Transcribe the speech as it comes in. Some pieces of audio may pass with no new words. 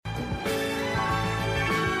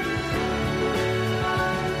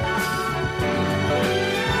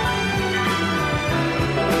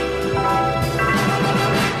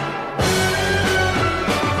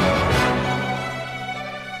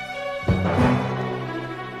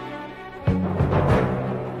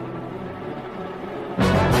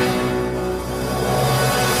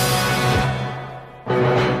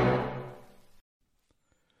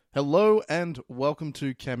Hello and welcome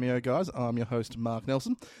to Cameo, guys. I'm your host, Mark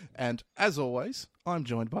Nelson. And as always, I'm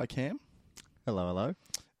joined by Cam. Hello, hello.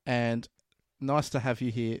 And nice to have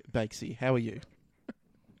you here, Bakesy. How are you?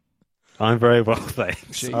 I'm very well, thanks.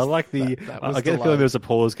 Jeez, I like the... that was I get the delayed. feeling there was a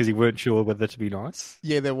pause because you weren't sure whether to be nice.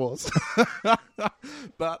 Yeah, there was.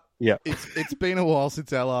 But Yeah. it's been a while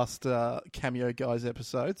since our last Cameo Guys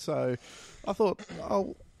episode, so I thought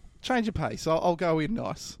I'll change the pace. I'll go in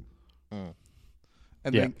nice.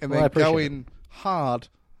 And Yeah. then, Well, I go appreciate in hard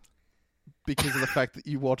because of the fact that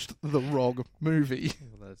you watched the wrong movie.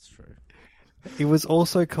 Well, that's true. It was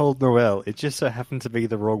also called Noel. It just so happened to be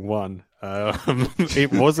the wrong one.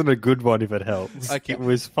 It wasn't a good one if it helps. Okay. It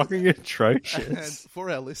was fucking And atrocious. for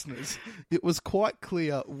our listeners, it was quite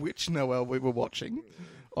clear which Noel we were watching.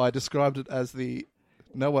 I described it as the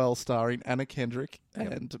Noel starring Anna Kendrick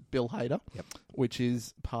and Bill Hader, which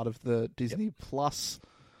is part of the Disney Plus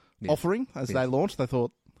offering as they launched. They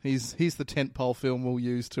thought, here's the tentpole film we'll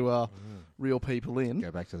use to reel people in.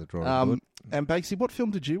 Go back to the drawing board. And Bakesy, what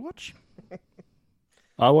film did you watch?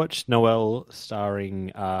 I watched Noel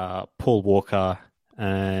starring Paul Walker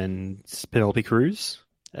and Penelope Cruz.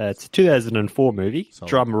 It's a 2004 movie, Solid.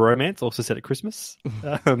 drama romance, also set at Christmas.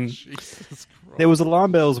 Jesus Christ. There was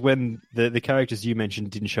alarm bells when the characters you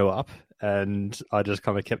mentioned didn't show up, and I just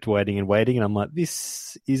kind of kept waiting, and I'm like,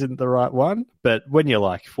 this isn't the right one. But when you're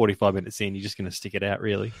like 45 minutes in, you're just going to stick it out,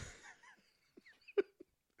 really.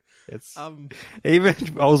 It's even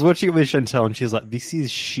I was watching it with Chantal, and she was like, "This is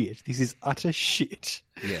shit. This is utter shit."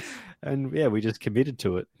 Yes. And yeah, we just committed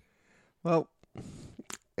to it. Well,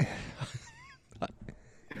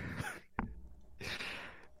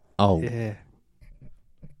 Yeah.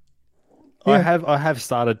 I have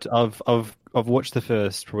started. I've watched the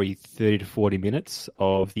first probably 30 to 40 minutes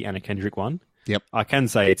of the Anna Kendrick one. Yep. I can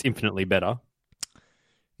say it's infinitely better.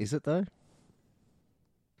 is it though?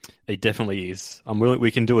 It definitely is. I'm willing.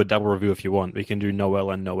 We can do a double review if you want. We can do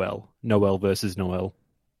Noel and Noel. Noel versus Noel.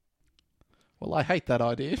 Well, I hate that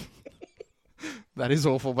idea. That is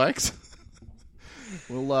awful, Bakes.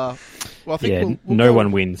 I think no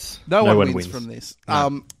one wins. No one wins from this.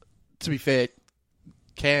 No. To be fair,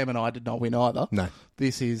 Cam and I did not win either. No.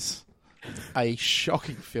 This is a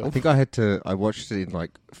shocking film. I think I watched it in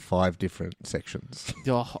like 5 different sections.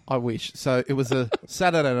 Oh, I wish. So it was a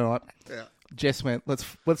Saturday night. Yeah. Jess went,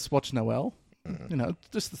 let's watch Noel. You know,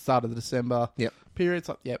 just the start of the December Yep. period. It's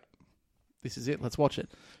like, yep, this is it. Let's watch it.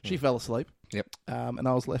 She fell asleep. Yep. And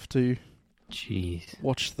I was left to Jeez.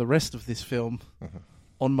 watch the rest of this film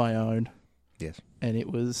on my own. Yes. And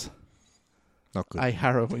it was Not good. a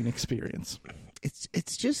harrowing experience.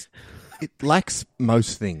 It's just it lacks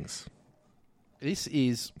most things. This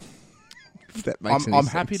is, If that makes any I'm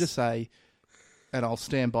sense. happy to say, and I'll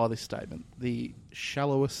stand by this statement, the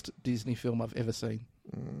shallowest Disney film I've ever seen.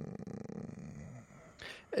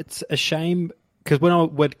 It's a shame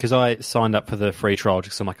because I signed up for the free trial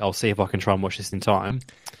because I'm like, I'll see if I can try and watch this in time.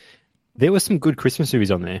 There were some good Christmas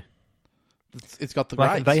movies on there. It's got the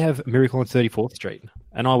Like, greats. they have Miracle on 34th Street,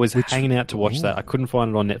 and I was hanging out to watch that. I couldn't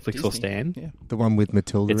find it on Netflix or Disney. Stan. Yeah. The one with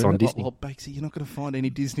Matilda. It's in on it? Disney. Well, Bakesy, you're not going to find any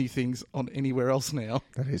Disney things on anywhere else now.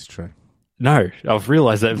 That is true. No, I've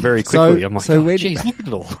realised that very So- quickly. I'm like, so oh, when- geez, look at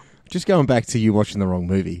it all. Just going back to you watching the wrong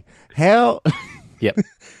movie. How? Yep.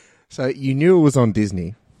 So you knew it was on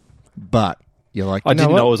Disney, but you're like, I you know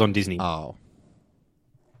didn't know what? it was on Disney. Oh,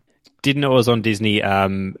 Didn't know it was on Disney.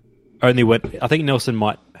 Only when I think Nelson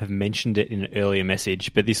might have mentioned it in an earlier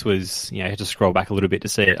message, but this was, I had to scroll back a little bit to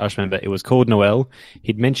see it. I just remember it was called Noel.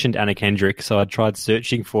 He'd mentioned Anna Kendrick, so I tried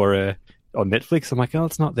searching for her on Netflix. I'm like, oh,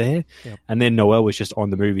 it's not there. Yep. And then Noel was just on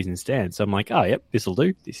the movies instead. So I'm like, oh, yep, this'll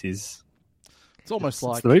do. This is It's almost it's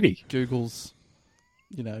like the movie. Google's,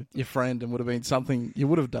 your friend and would have been something you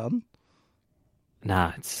would have done.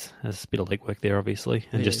 Nah, there's a bit of legwork there, obviously,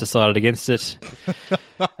 and Yeah. just decided against it.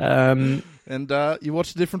 And you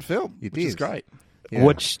watched a different film, You which is did. great. yeah.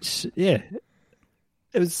 Watched, it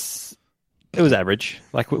was average.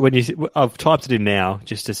 Like when I've typed it in now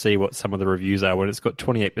just to see what some of the reviews are. When it's got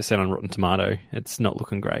 28% on Rotten Tomato, it's not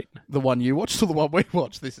looking great. The one you watched or the one we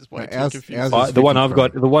watched? This is way too Ours- confusing. ours is The one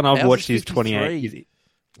 53. I've Ours watched is is 28. 53.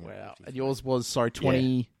 Wow. And yours was,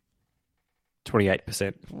 20...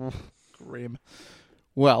 28%. Grim.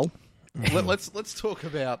 Well, let's talk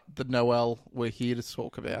about the Noel we're here to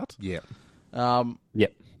talk about. Yeah.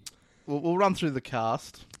 Yep. We'll run through the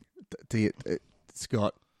cast. It's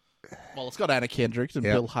got. Well, it's got Anna Kendrick and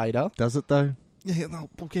Yep. Bill Hader. Does it though? Yeah, no,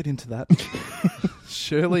 we'll get into that.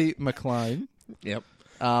 Shirley MacLaine. Yep.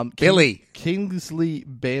 Billy. Kingsley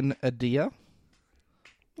Ben-Adir.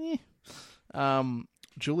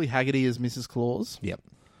 Julie Haggerty as Mrs. Claus. Yep.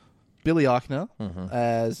 Billy Eichner Mm-hmm.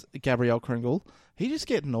 as Gabrielle Kringle. He just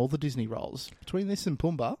getting all the Disney roles. Between this and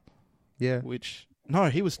Pumbaa, Yeah. which... No,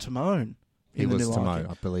 he was Timon. He in the was new Timon, Lion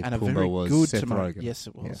I believe. And a Pumbaa very was good Seth Timon. Rogen. Yes,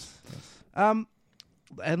 it was. Yes.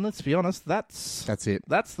 And let's be honest, that's it.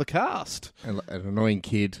 that's the cast. An annoying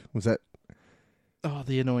kid. Was that? Oh,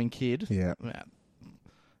 the annoying kid. Yeah.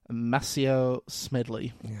 Masio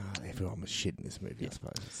Smedley. Yeah, everyone was shit in this movie, Yeah. I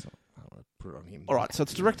suppose. It's not, I don't want to put it on him. All right, so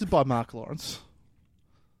it's directed by Mark Lawrence.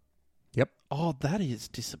 Yep. Oh, that is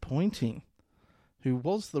disappointing. Who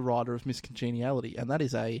was the writer of Miss Congeniality, and that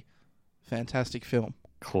is a fantastic film.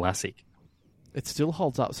 Classic. It still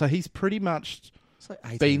holds up. So he's pretty much It's like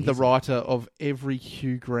 18 been the years ago. writer of every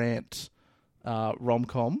Hugh Grant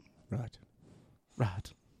rom-com. Right.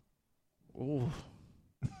 Right. Ooh.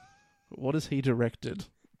 What has he directed?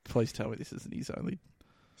 Please tell me this isn't his only...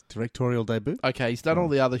 Directorial debut? Okay, he's done all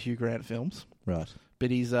the other Hugh Grant films, Right.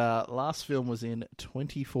 but his last film was in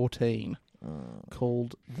 2014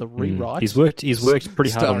 called The Rewrite. He's worked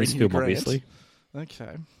pretty hard on Starring this Hugh film, Grant. obviously.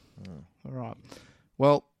 Okay. All right.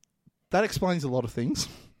 Well, that explains a lot of things.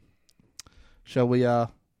 Shall we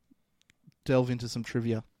delve into some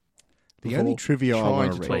trivia? The only trivia I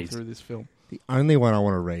want to talk read, through this film. the only one I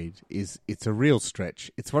want to read is, it's a real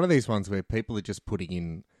stretch. It's one of these ones where people are just putting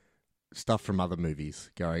in stuff from other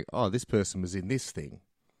movies, going, oh, this person was in this thing.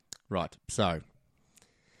 Right, so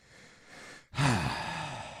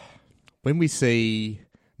when we see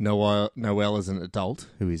Noelle as an adult,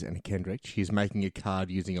 who is Anna Kendrick, she's making a card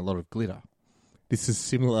using a lot of glitter. This is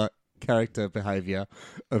similar character behaviour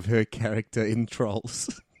of her character in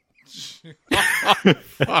Trolls.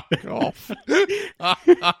 Fuck off.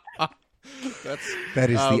 That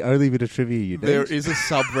is the only bit of trivia you need. There is a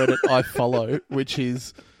subreddit I follow, which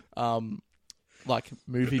is like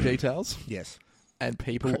movie details, Yes. and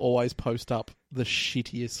people always post up the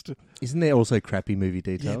shittiest, Isn't there also crappy movie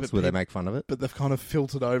details but where they peop- make fun of it? but they've kind of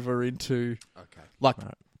filtered over into Okay. like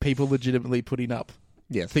Right. people legitimately putting up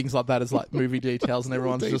Yes. things like that as like movie details, and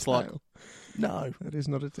everyone's just like, Detail. no. That is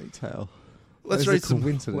not a detail. Let's That is read a some.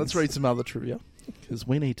 coincidence. Let's read some other trivia because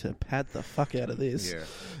we need to pad the fuck out of this.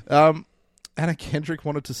 Yeah. Anna Kendrick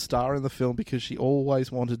wanted to star in the film because she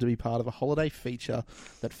always wanted to be part of a holiday feature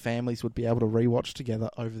that families would be able to rewatch together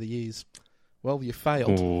over the years. Well, you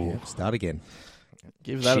failed. Ooh. Yeah, start again.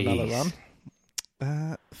 Give that another Jeez.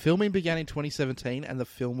 run. Filming began in 2017, and the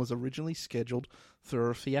film was originally scheduled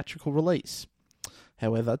for a theatrical release.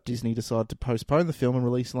 However, Disney decided to postpone the film and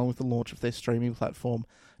release along with the launch of their streaming platform,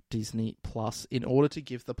 Disney Plus, in order to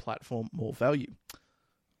give the platform more value.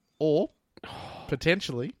 Or,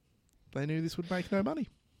 potentially, they knew this would make no money.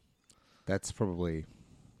 That's probably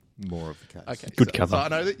more of the case. Okay, Good so, cover. So I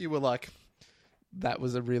know that you were like, that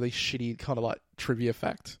was a really shitty kind of like trivia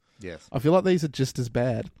fact. Yes. I feel like these are just as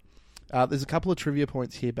bad. There's a couple of trivia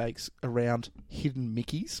points here, Bakes, around hidden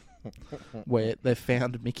Mickeys, where they've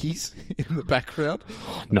found Mickeys in the background.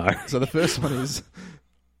 No. So the first one is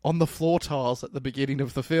on the floor tiles at the beginning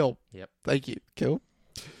of the film. Yep. Thank you. Cool.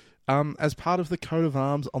 As part of the coat of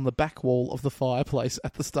arms on the back wall of the fireplace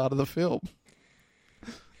at the start of the film.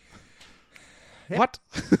 Yep. What?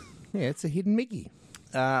 Yeah, it's a hidden Mickey.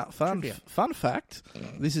 Fun fact,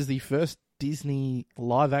 this is the first Disney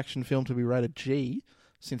live-action film to be rated G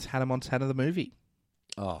since Hannah Montana the movie.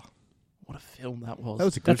 Oh, What a film that was. that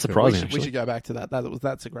was a good That's film. surprising. We should go back to that.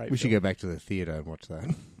 That's a great We film. should go back to the theatre and watch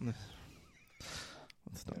that.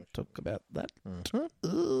 Let's not talk about that.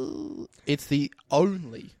 Mhm. It's the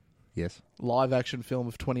only Yes. live-action film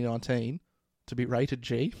of 2019 to be rated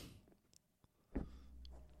G.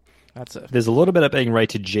 That's a There's a lot about it being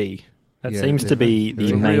rated G. That Yeah, seems to be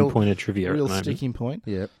there's the a main real- point of trivia at real the moment. sticking point.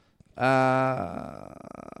 Yep. Uh,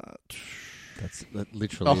 That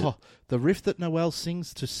literally. Oh, the riff that Noelle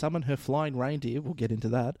sings to summon her flying reindeer, we'll get into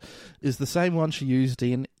that, is the same one she used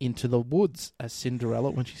in Into the Woods as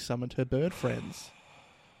Cinderella when she summoned her bird friends.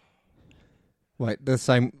 Wait, the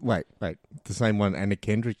same one Anna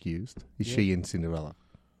Kendrick used. Is Yeah. she in Cinderella?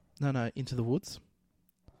 No, Into the Woods.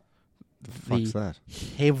 The fuck's that?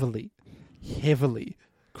 Heavily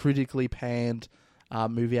critically panned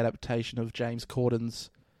movie adaptation of James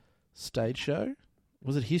Corden's stage show.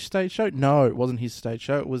 Was it his stage show? No, it wasn't his stage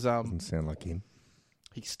show. It was Doesn't sound like him.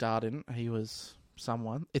 he starred in. He was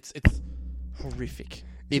someone. It's horrific.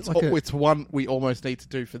 Is it like It's one we almost need to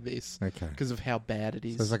do for this Okay. because of how bad it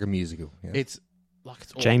is. So it's like a musical. Yeah. It's like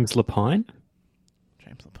it's awful. James Lapine?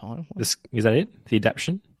 James Lapine, what? Is that it? The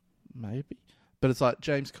adaptation? Maybe, but it's like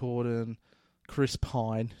James Corden, Chris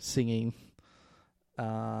Pine singing.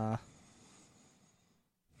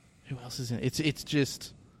 Who else is in it? It's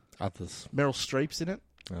just Others. Meryl Streep's in it.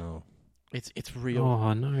 Oh. It's real.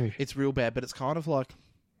 Oh, no. It's real bad, but it's kind of like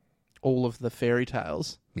all of the fairy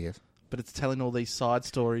tales, Yes. but it's telling all these side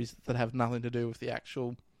stories that have nothing to do with the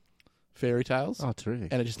actual fairy tales. Oh,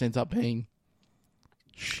 terrific. And it just ends up being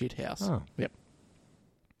shit house. Oh. Yep.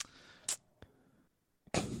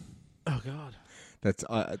 Oh God. That's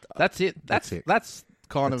That's it. That's it. That's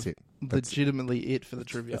kind That's of it. That's- legitimately it for the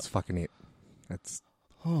trivia. That's fucking it. That's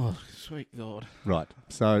Oh, sweet God. right.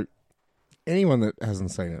 So, anyone that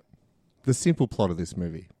hasn't seen it, the simple plot of this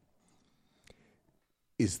movie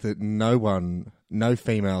is that no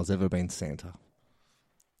female's ever been Santa.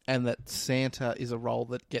 And that Santa is a role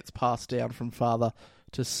that gets passed down from father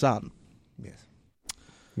to son. Yes.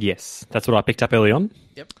 Yes, that's what I picked up early on.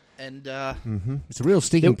 Yep. And It's a real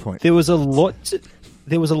sticking point. There was a lot.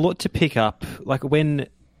 There was a lot to pick up, like when,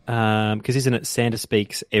 because isn't it Santa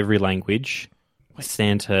speaks every language?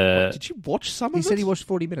 Santa. did you watch some of He it? said he watched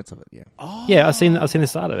 40 minutes of it, yeah. Oh, Yeah, I've seen the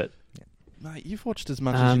start of it. mate, you've watched as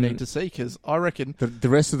much as you need to see, because I reckon... The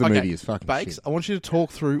rest of the Okay, movie is fucking Bakes, shit. I want you to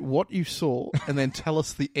talk through what you saw and then tell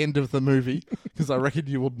us the end of the movie, because I reckon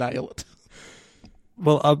you will nail it.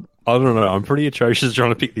 Well, I don't know. I'm pretty atrocious trying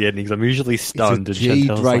to pick the endings. I'm usually stunned. and G-rated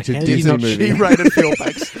Chantel's like, "How do you Disney not-" movie. G-rated film,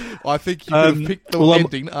 Bakes. I think you could have picked the well, I'm-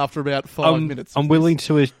 ending after about 5 minutes. I'm willing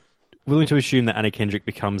to assume that Anna Kendrick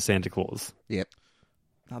becomes Santa Claus. Yep.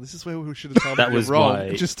 Now, this is where we should have told That him was you're wrong,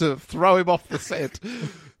 my- just to throw him off the set.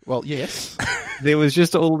 Well, yes. There was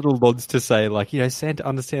just all little nods to say, like, Santa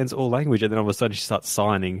understands all language, and then all of a sudden she starts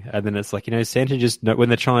signing, and then it's like, Santa just when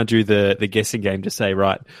they're trying to do the guessing game to say,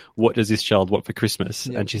 right, what does this child want for Christmas?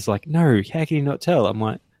 Yeah. And she's like, no, how can you not tell? I'm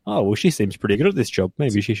like, oh, well, she seems pretty good at this job.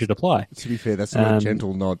 Maybe she should apply. To be fair, that's not a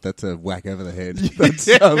gentle nod. That's a whack over the head. That's,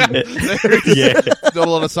 Yeah. It's not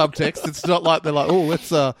a lot of subtext. It's not like they're like, oh, let's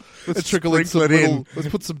trickle in some sprinkle it in. little, let's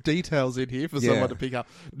put some details in here for Yeah. someone to pick up.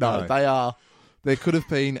 No, No. they are. There could have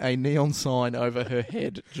been a neon sign over her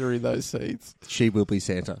head during those scenes. she will be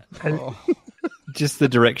Santa. Oh, Just the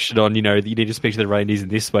direction on, you need to speak to the reindeers in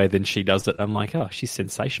this way, then she does it. I'm like, oh, she's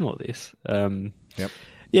sensational at this. Yep.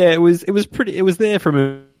 Yeah, it was pretty. It was there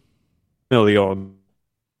from early on,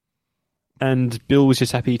 and Bill was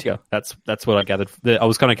just happy to go. That's what I gathered. I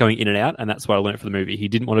was kind of going in and out, and that's what I learned from the movie. He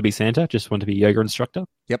didn't want to be Santa, just wanted to be a yoga instructor.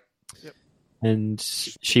 Yep. And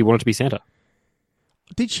she wanted to be Santa.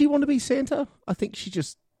 Did she want to be Santa? I think she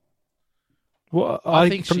just... Well, I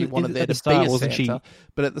think she from wanted there at the to start, be a wasn't Santa,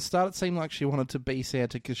 but at the start it seemed like she wanted to be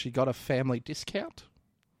Santa because she got a family discount.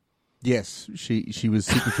 Yes, she was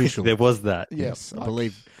superficial. There was that. Yes, I like-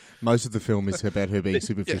 believe most of the film is about her being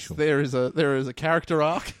superficial. Yes, there is a character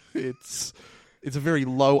arc. It's a very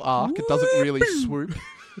low arc. It doesn't really swoop,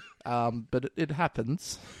 but it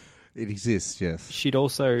happens. It exists, yes. She'd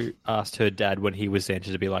also asked her dad when he was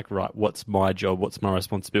Santa to be like, right, what's my job? What's my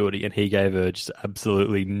responsibility? And he gave her just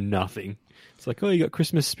absolutely nothing. It's like, oh, you got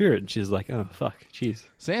Christmas spirit. And she's like, oh, fuck, cheers.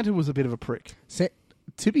 Santa was a bit of a prick.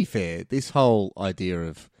 To be fair, this whole idea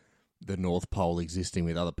of the North Pole existing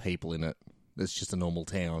with other people in it, that's just a normal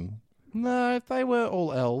town. No, they were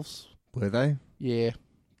all elves. Were they? Yeah,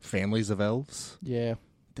 Families of elves? yeah.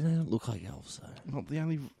 They don't look like elves, though. Well, the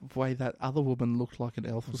only way that other woman looked like an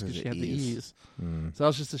elf was because she had the ears. Mm. So I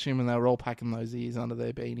was just assuming they were all packing those ears under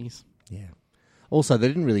their beanies. Yeah. Also, they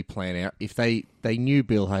didn't really plan out. If they knew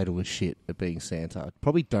Bill Hader was shit at being Santa,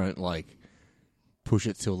 probably don't, push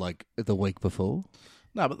it till, the week before.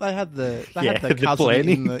 No, but they had the Yeah, had the the cousin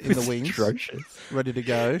planning in the was wings atrocious. ready to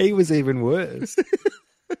go. He was even worse.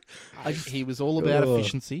 He was all about Ugh.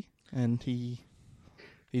 efficiency, and he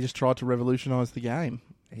just tried to revolutionise the game.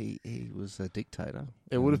 He was a dictator.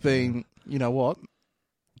 It would have been, you know what,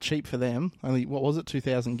 cheap for them. Only, what was it,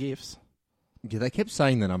 2,000 gifts? Yeah, they kept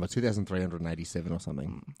saying the number, 2,387 or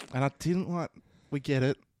something. And I didn't like, we get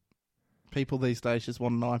it. People these days just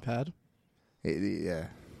want an iPad. Yeah.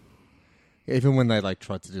 Even when they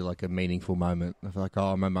tried to do a meaningful moment, they're like,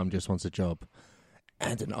 "Oh, my mum just wants a job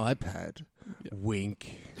and an iPad." Yep.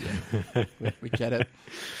 Wink. We get it.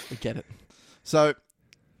 We get it. So,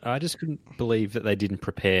 I just couldn't believe that they didn't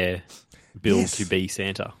prepare Bill Yes. to be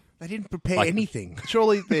Santa. They didn't prepare anything.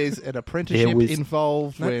 surely there's an apprenticeship There was-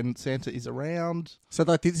 involved No. when Santa is around. So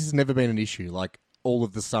this has never been an issue. All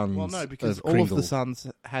of the sons. Well, no, because of all of the Kringle. sons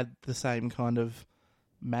had the same kind of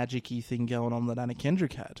magic-y thing going on that Anna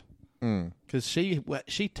Kendrick had. Mm. Because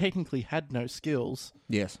she technically had no skills.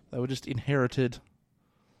 Yes. They were just inherited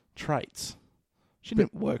traits. She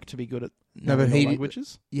didn't work to be good at No, but knowing all he-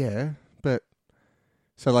 languages. Yeah, but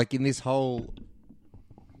so in this whole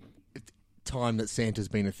time that Santa's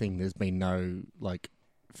been a thing, there's been no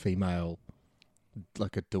female,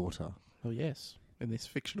 a daughter. Oh, yes. In this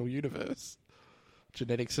fictional universe,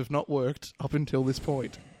 genetics have not worked up until this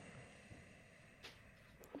point.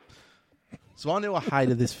 So I knew I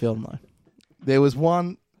hated this film, though. There was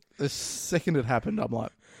one, the second it happened, I'm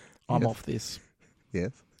like, I'm off this.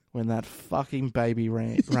 Yes. When that fucking baby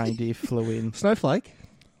reindeer flew in. Snowflake.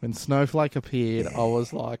 When Snowflake appeared, I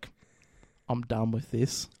was like, I'm done with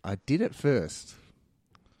this. I did it first.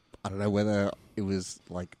 I don't know whether it was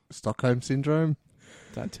like Stockholm Syndrome.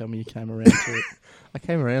 Don't tell me you came around to it. I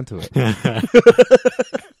came around to it.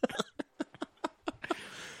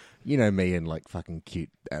 You know me and like fucking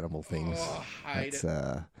cute animal things. Oh, I hate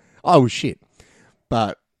it. I was shit.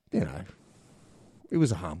 But, you know, it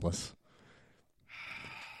was harmless.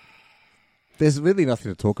 There's really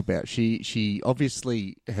nothing to talk about. She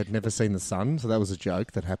obviously had never seen the sun, so that was a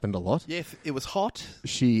joke that happened a lot. Yeah, it was hot.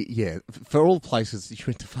 For all places, she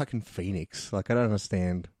went to fucking Phoenix. Like, I don't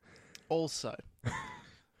understand. Also,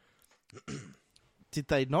 did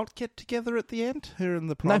they not get together at the end? Her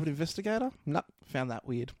and the private investigator? Nope. Found that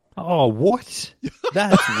weird. Oh, what?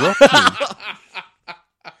 That's rocky.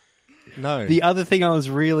 No. The other thing I was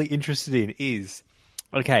really interested in is,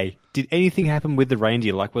 okay, did anything happen with the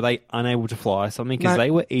reindeer? Like, were they unable to fly or something? Because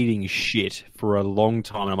they were eating shit for a long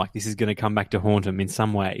time. And I'm like, this is going to come back to haunt them in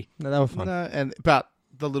some way. No, they were fine. No, but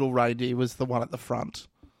the little reindeer was the one at the front.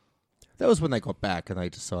 That was when they got back and they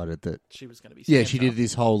decided that... She was going to be Yeah, Santa. she did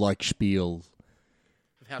this whole, like, spiel...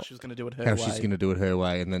 Of how she was going to do it her how way. she's going to do it her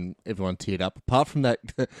way, and then everyone teared up. Apart from that,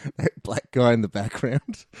 that black guy in the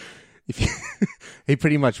background, he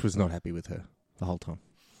pretty much was not happy with her the whole time.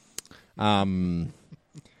 And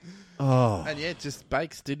yeah, just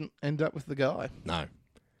Bakes didn't end up with the guy. No.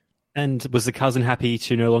 And was the cousin happy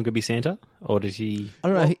to no longer be Santa? Or did he... I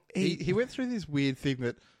don't know. Well, he went through this weird thing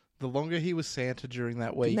that the longer he was Santa during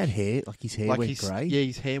that week... Didn't that hair, like his hair went grey? Yeah,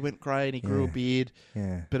 his hair went grey and he grew a beard.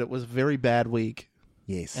 Yeah. But it was a very bad wig.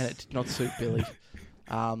 Yes. And it did not suit Billy.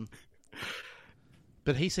 But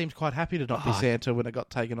he seemed quite happy to not be Santa when it got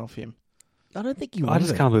taken off him. I don't think you I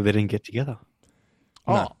just can't believe they didn't get together.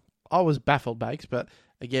 No. I was baffled, Bakes, but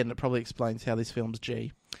again, it probably explains how this film's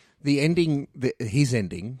G. The ending, his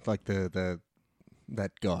ending, like that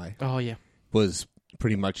guy, Oh, yeah. was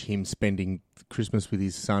pretty much him spending Christmas with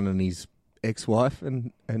his son and his ex-wife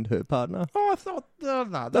and her partner. Oh, I thought... no,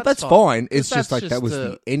 That's fine. It's That's just like that was just,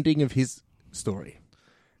 the ending of his story.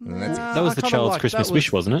 And that's it. That was I the kinda child's liked- Christmas that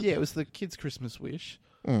wish, wasn't it? Yeah, it was the kid's Christmas wish.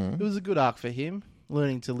 It was a good arc for him,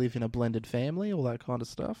 learning to live in a blended family, all that kind of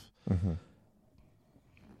stuff.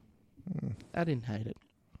 I didn't hate it.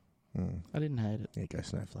 I didn't hate it. There you go,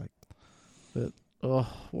 Snowflake. But,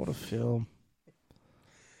 oh, what a film.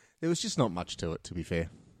 There was just not much to it, to be fair.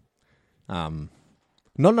 Not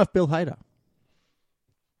enough Bill Hader.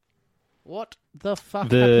 What the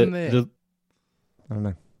fuck happened there? I don't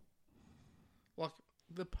know. Like,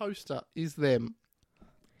 the poster is them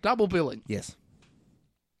double billing. Yes.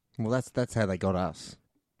 Well, that's how they got us.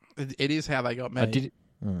 It is how they got me.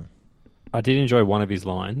 I did enjoy one of his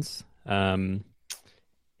lines.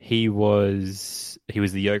 He was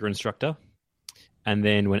the yoga instructor, and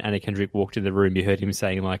then when Anna Kendrick walked in the room, you heard him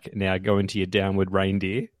saying, like, "Now go into your downward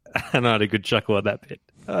reindeer," and I had a good chuckle at that bit.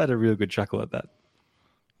 I had a real good chuckle at that.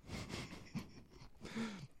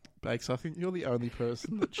 Bakes, I think you're the only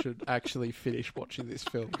person that should actually finish watching this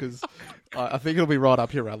film because I think it'll be right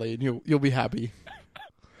up your alley and you'll be happy.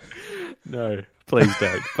 No, please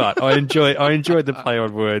don't. But I enjoyed the play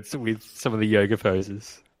on words with some of the yoga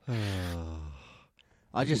poses.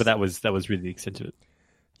 But that was really the extent of it.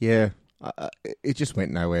 Yeah, it just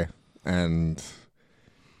went nowhere, and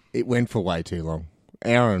it went for way too long.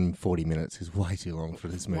 Hour and 40 minutes is way too long for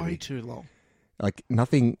this movie. Way too long.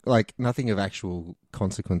 Nothing of actual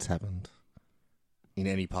consequence happened in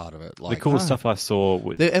any part of it. The cool stuff I saw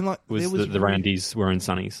was the reindeers wearing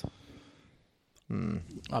sunnies.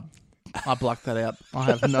 I blocked that out. I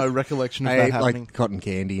have no recollection of that happening. Like cotton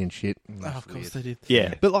candy and shit. Of course they did.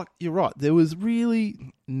 Yeah. But like you're right, there was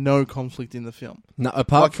really no conflict in the film. No,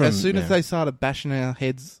 apart from as soon as they started bashing our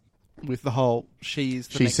heads with the whole she's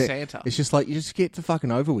the next Santa. It's just like you just get the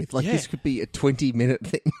fucking over with. Like this could be a 20-minute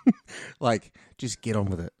thing. Like just get on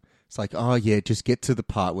with it. It's like, oh yeah, just get to the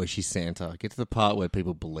part where she's Santa. Get to the part where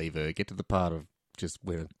people believe her. Get to the part of just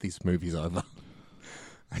where this movie's over.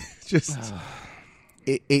 Just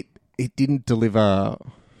it didn't deliver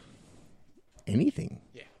anything.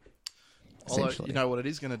 Yeah. Although, Essentially. you know what it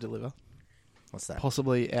is going to deliver? What's that?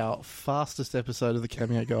 Possibly our fastest episode of the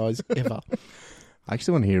Cameo Guys ever. I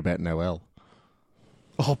actually want to hear about Noelle.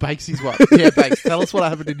 Oh, Bakesy's one. Yeah, Bakes, tell us what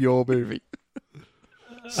happened in your movie.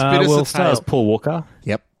 Spit us a stars tale. Paul Walker,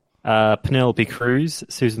 Yep. Penelope Cruz,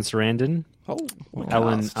 Susan Sarandon, Oh,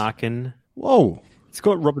 Alan cast. Arkin. Whoa. It's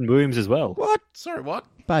got Robin Williams as well. What? Sorry, what?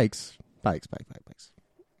 Bakes.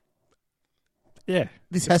 Yeah.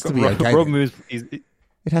 This has to be okay. Robin Williams is.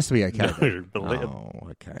 It has to be okay. No, believe- Oh,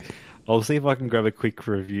 okay. I'll see if I can grab a quick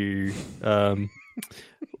review.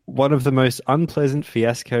 One of the most unpleasant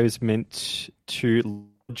fiascos meant to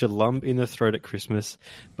lodge a lump in the throat at Christmas,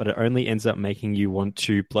 but it only ends up making you want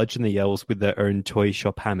to bludgeon the elves with their own toy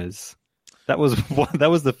shop hammers. That was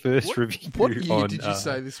the first review What year on did you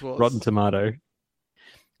say this was? Rotten Tomato.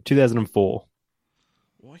 2004.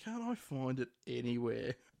 Why can't I find it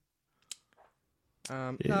anywhere?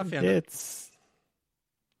 No, I found it. It's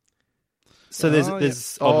so there's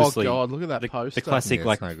obviously oh god, look at that the poster. classic Yeah,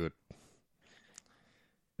 like it's no good.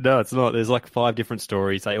 no, it's not. There's like 5 different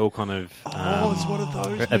stories. They all kind of it's one of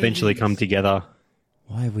those. eventually movies. come together.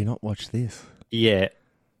 Why have we not watched this? Yeah,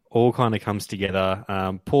 all kind of comes together.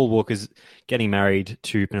 Paul Walker's getting married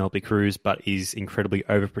to Penelope Cruz, but is incredibly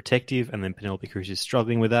overprotective, and then Penelope Cruz is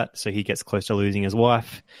struggling with that, so he gets close to losing his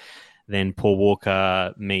wife. Then Paul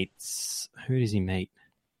Walker meets... Who does he meet?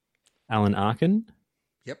 Alan Arkin?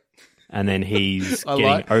 Yep. And then he's I getting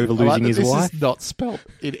like- over I like losing that his this wife. is not spelt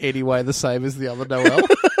in any way the same as the other Noel.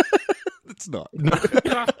 It's not.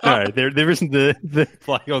 No, there isn't the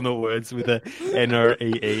play on the words with a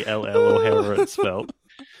Noeell or however it's spelled.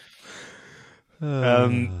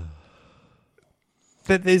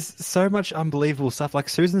 But there's so much unbelievable stuff. Like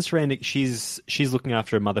Susan Sarandon, she's looking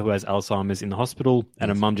after a mother who has Alzheimer's in the hospital, and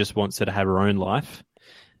her mum just wants her to have her own life.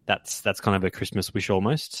 That's kind of a Christmas wish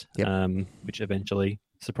almost, which eventually,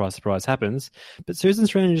 surprise, surprise, happens. But Susan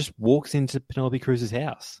Sarandon just walks into Penelope Cruz's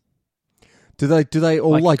house. Do they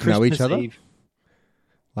all know Christmas each other? Eve.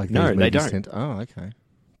 Like No, these they movies don't. Oh, okay.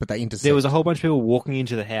 But they intersect. There was a whole bunch of people walking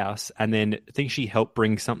into the house, and then I think she helped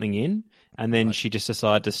bring something in, and then she just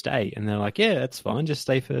decided to stay. And they're like, "Yeah, that's fine. Just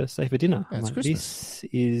stay for dinner." That's like, Christmas. This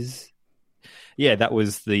is, that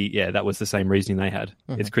was the same reasoning they had.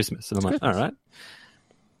 It's Christmas, and I'm like, Christmas. all right.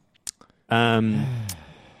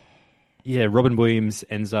 Robin Williams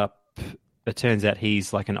ends up. It turns out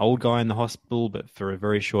he's like an old guy in the hospital, but for a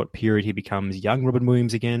very short period, he becomes young Robin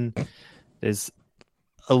Williams again. There's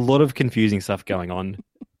a lot of confusing stuff going on.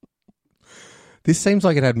 This seems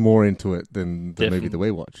like it had more into it than the movie Definitely. that we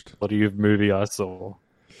watched. What movie I saw?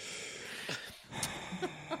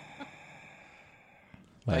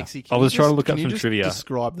 Wow. Bakesy, I was trying to look can up you some just trivia,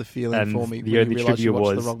 describe the feeling and for me the when you only realised you trivia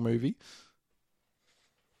watched was- the wrong movie.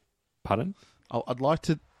 Pardon? I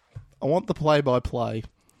want the play-by-play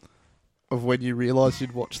of when you realised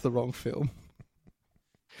you'd watched the wrong film.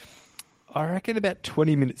 I reckon about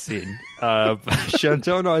 20 minutes in,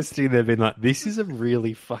 Chantal and I were sitting there being like, this is a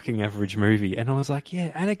really fucking average movie. And I was like,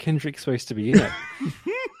 yeah, Anna Kendrick's supposed to be in it.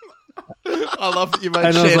 I love that you made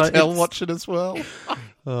And I was like, Chantel it's- watch it as well.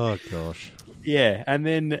 Oh gosh. Yeah, and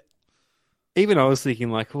then even I was thinking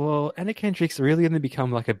like, well, Anna Kendrick's really only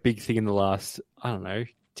become like a big thing in the last, I don't know,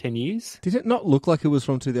 10 years? Did it not look like it was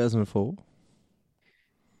from 2004?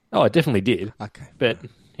 Oh, it definitely did. Okay. But,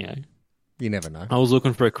 You never know. I was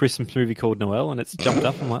looking for a Christmas movie called Noel, and it's jumped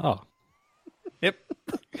up. I'm like, oh, yep.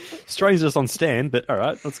 Strangers on stand, but all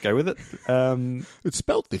right, let's go with it. It's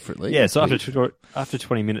spelled differently. Yeah, so That's weird. after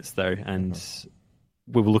 20 minutes though, and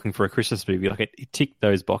we were looking for a Christmas movie, like it ticked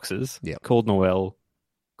those boxes. Yep. Called Noel,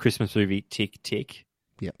 Christmas movie, tick tick.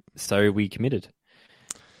 Yep. So we committed.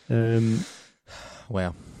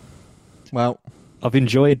 Wow. Well, I've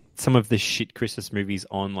enjoyed some of the shit Christmas movies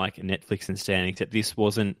on like Netflix and Stan, except this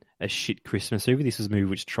wasn't a shit Christmas movie. This was a movie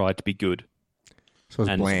which tried to be good. so it's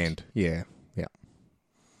And- bland. Yeah. Yeah.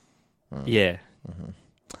 Yeah.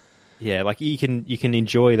 Yeah, like you can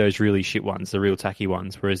enjoy those really shit ones, the real tacky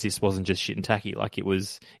ones, whereas this wasn't just shit and tacky. Like it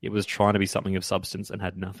was trying to be something of substance and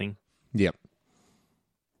had nothing. Yep.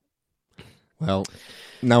 Well,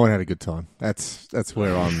 no one had a good time. That's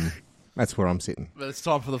where I'm sitting. But it's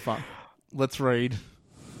time for the fun. Let's read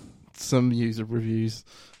some user reviews.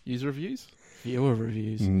 User reviews? Viewer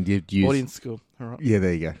reviews. Audience score. All right. Yeah,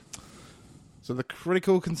 there you go. So the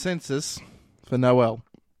critical consensus for Noel.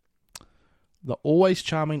 The always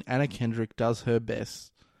charming Anna Kendrick does her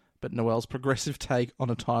best, but Noel's progressive take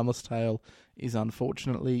on a timeless tale is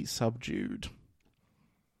unfortunately subdued.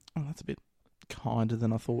 Oh, that's a bit kinder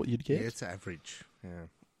than I thought you'd get. Yeah, it's average. Yeah.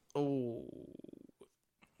 Oh,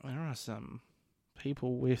 there are some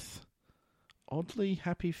people with oddly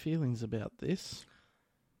happy feelings about this.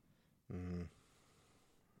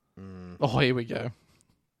 Oh, here we go.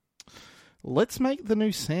 Let's make the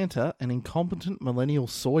new Santa an incompetent millennial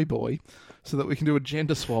soy boy so that we can do a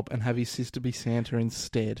gender swap and have his sister be Santa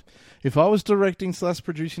instead. If I was directing /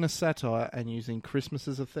 producing a satire and using Christmas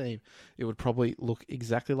as a theme, it would probably look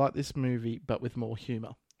exactly like this movie, but with more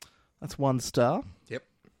humour. That's 1 star. Yep.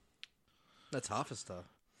 That's half a star.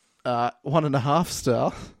 1.5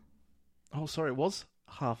 star. Oh, sorry, it was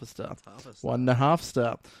half a star. 1.5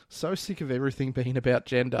 star. So sick of everything being about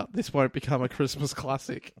gender. This won't become a Christmas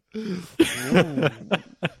classic.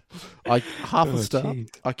 Half a star. Geez.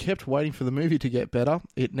 I kept waiting for the movie to get better.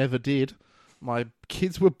 It never did. My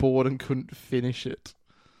kids were bored and couldn't finish it.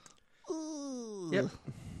 Yep.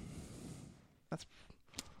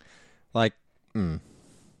 Like, I'm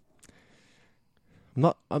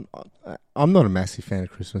not a massive fan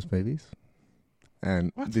of Christmas movies,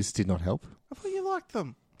 and What? this did not help. I thought you liked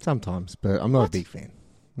them. Sometimes, but I'm not What? a big fan.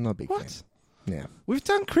 I'm not a big fan. What? Yeah, We've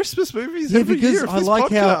done Christmas movies yeah, every because year of I this like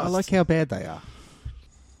podcast. how bad they are.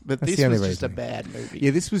 But That's this the only was just a reason. bad movie.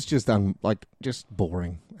 Yeah, this was just just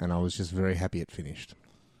boring, and I was just very happy it finished.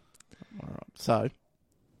 All right. So,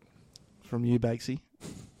 from you, Bagsy,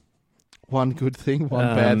 one good thing,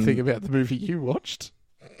 one bad thing about the movie you watched.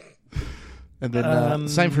 And then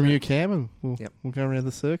same from you, Cam, and we'll go around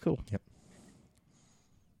the circle. Yep.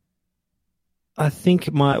 I think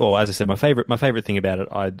as I said, my favorite thing about it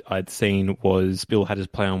I'd seen was Bill Hader's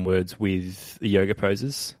play on words with the yoga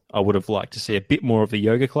poses. I would have liked to see a bit more of the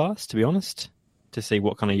yoga class, to be honest, to see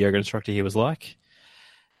what kind of yoga instructor he was like.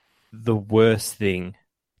 The worst thing,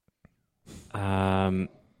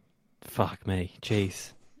 fuck me,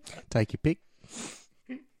 jeez. Take your pick.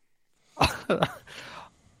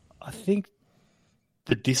 I think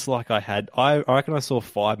the dislike I had, I reckon I saw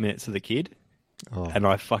 5 minutes of the kid, and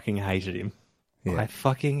I fucking hated him. Yeah. I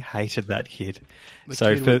fucking hated that kid. The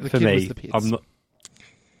So kid for was me, the pits.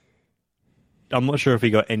 I'm not sure if he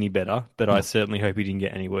got any better, but I certainly hope he didn't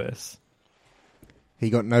get any worse. He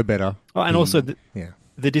got no better. Oh, and also Yeah.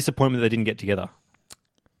 the disappointment they didn't get together,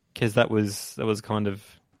 because that was kind of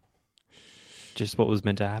just what was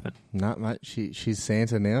meant to happen. No, mate, she's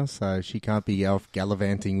Santa now, so she can't be out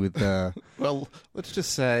gallivanting with Well, let's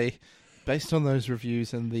just say, based on those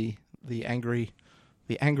reviews and the angry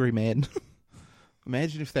man,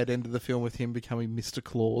 imagine if they'd ended the film with him becoming Mr.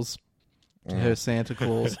 Claus to her Santa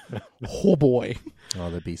Claus. Oh boy! Oh,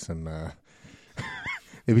 there'd be some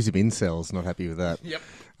incels not happy with that. Yep.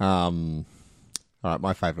 All right,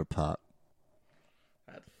 my favourite part.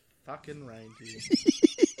 That fucking reindeer.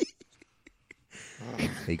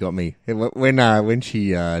 He got me when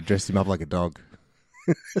she dressed him up like a dog.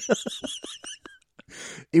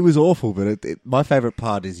 It was awful, but my favourite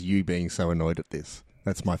part is you being so annoyed at this.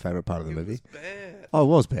 That's my favourite part of the movie. Bad. Oh, it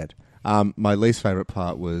was bad. My least favourite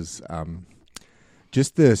part was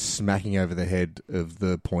just the smacking over the head of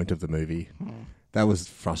the point of the movie. That was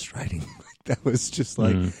frustrating. That was just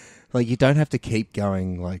like you don't have to keep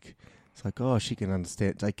going. Like it's like, oh, she can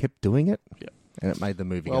understand. They kept doing it, and it made the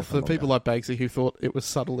movie. Well, go for for people longer. like Bagsy who thought it was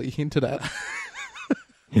subtly hinted at,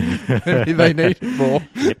 maybe they need more.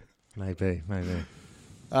 Maybe.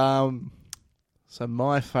 So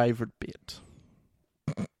my favourite bit.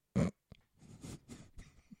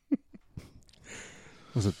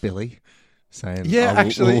 Was it Billy saying, Yeah,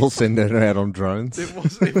 actually. we'll send her out on drones? It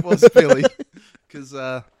was Billy, because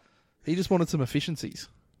he just wanted some efficiencies.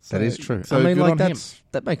 So, That is true. So I mean, good like on him.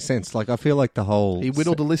 that makes sense. Like I feel like the whole He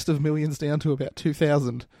whittled a list of millions down to about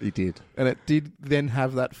 2,000, He did. and it did then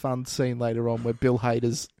have that fun scene later on where Bill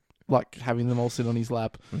Hader's like having them all sit on his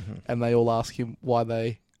lap, and they all ask him why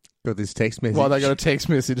they Got this text message. got a text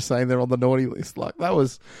message saying they're on the naughty list. Like that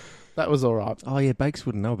was all right. Oh yeah, Bakes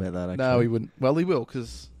wouldn't know about that. Actually. No, he wouldn't. Well, he will,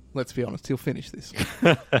 because let's be honest, he'll finish this.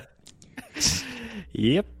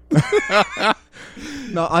 Yep.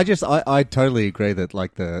 No, I totally agree that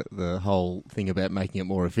like the whole thing about making it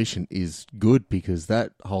more efficient is good because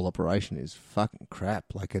that whole operation is fucking crap.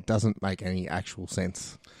 Like it doesn't make any actual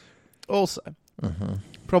sense. Also,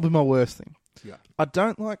 probably my worst thing. Yeah. I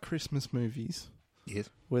don't like Christmas movies Yes.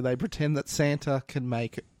 where they pretend that Santa can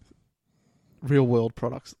make real world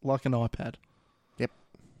products like an iPad. Yep.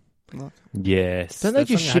 Like, Yes. Don't they That's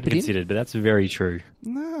just something I ship hadn't it in? considered, but that's very true.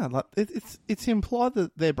 no, like it's implied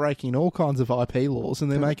that they're breaking all kinds of IP laws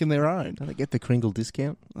and they're making their own. Don't they get the Kringle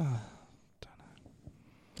discount? Don't know.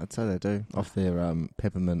 That's how they do off their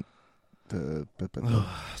peppermint.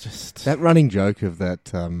 Just That running joke of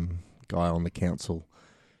that guy on the council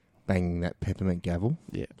banging that peppermint gavel.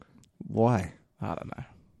 yeah, Why? I don't know.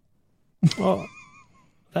 Well,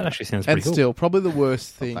 that actually sounds pretty And cool. still, probably the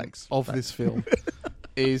worst thing thanks. of this film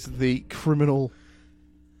is the criminal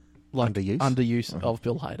underuse of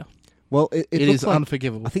Bill Hader. Well, it It looks is like,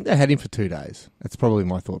 unforgivable. I think they had him for 2 days. That's probably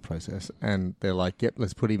my thought process. And they're like, yep,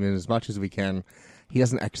 let's put him in as much as we can. He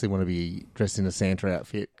doesn't actually want to be dressed in a Santa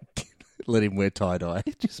outfit. Let him wear tie-dye.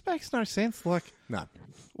 It just makes no sense. Like, No.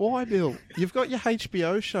 why, Bill? You've got your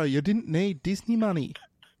HBO show. You didn't need Disney money.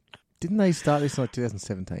 Didn't they start this in like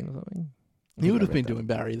 2017 or something? You would have been doing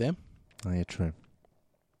Barry then. Oh, yeah, true.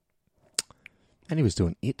 And he was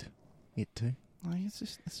doing It too. No, it's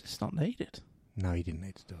just not needed. No, he didn't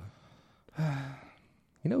need to do it.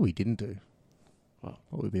 You know what he didn't do? What?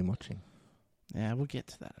 What we've been watching. Yeah, we'll get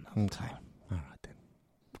to that another time. All right, then.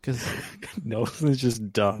 Because Nelson's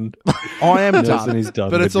just done. I am Nelson done. is done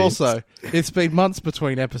But with it's this. also, it's been months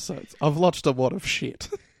between episodes. I've watched a lot of shit.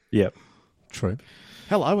 Yep. True.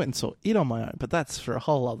 Hell, I went and saw It on my own, but that's for a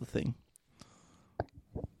whole other thing.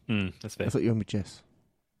 That's fair. I thought you were with Jess.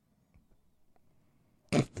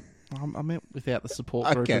 I meant without the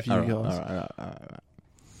support group of you guys. All right.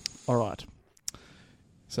 All right.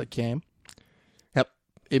 So Cam. Yep.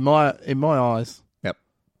 In my eyes. Yep.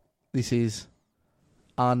 This is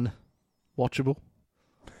unwatchable.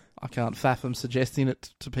 I can't fathom suggesting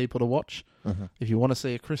it to people to watch. Uh-huh. If you want to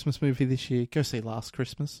see a Christmas movie this year, go see Last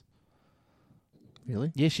Christmas.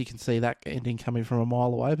 Really? Yes, you can see that ending coming from a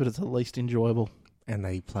mile away, but it's at least enjoyable. And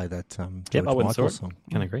they play that George Yep, I went and saw Michael it. song.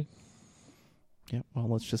 Can agree. Yeah, well,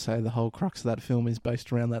 let's just say the whole crux of that film is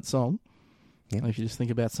based around that song. Yep. And if you just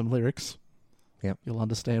think about some lyrics, Yep. you'll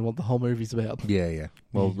understand what the whole movie's about. Yeah.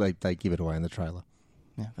 Well, Yeah. they give it away in the trailer.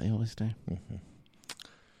 Yeah, they always do. Mm-hmm.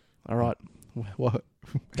 All right. What?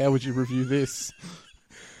 How would you review this?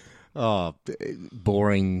 Oh,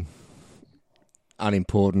 boring,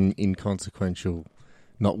 unimportant, inconsequential,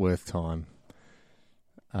 not worth time.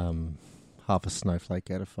 Half a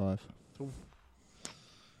snowflake out of 5. Oh,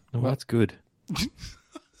 that's good.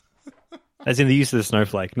 As in the use of the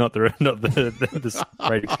snowflake, not the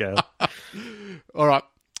rating scale. All right.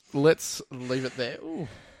 Let's leave it there. Ooh.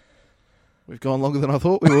 We've gone longer than I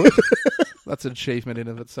thought we would. That's an achievement in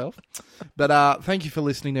of itself. But thank you for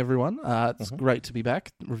listening, everyone. It's great to be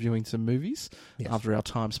back reviewing some movies after our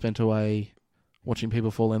time spent away watching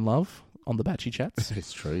people fall in love on the Batchy Chats.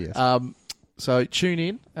 It's true, yes. So tune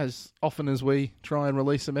in as often as we try and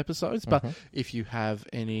release some episodes. But if you have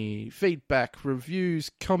any feedback,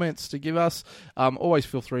 reviews, comments to give us, always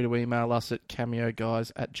feel free to email us at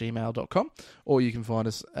cameoguys@gmail.com, or you can find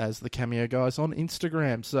us as the Cameo Guys on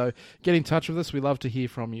Instagram. So get in touch with us. We love to hear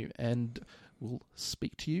from you, and we'll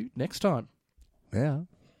speak to you next time. Yeah.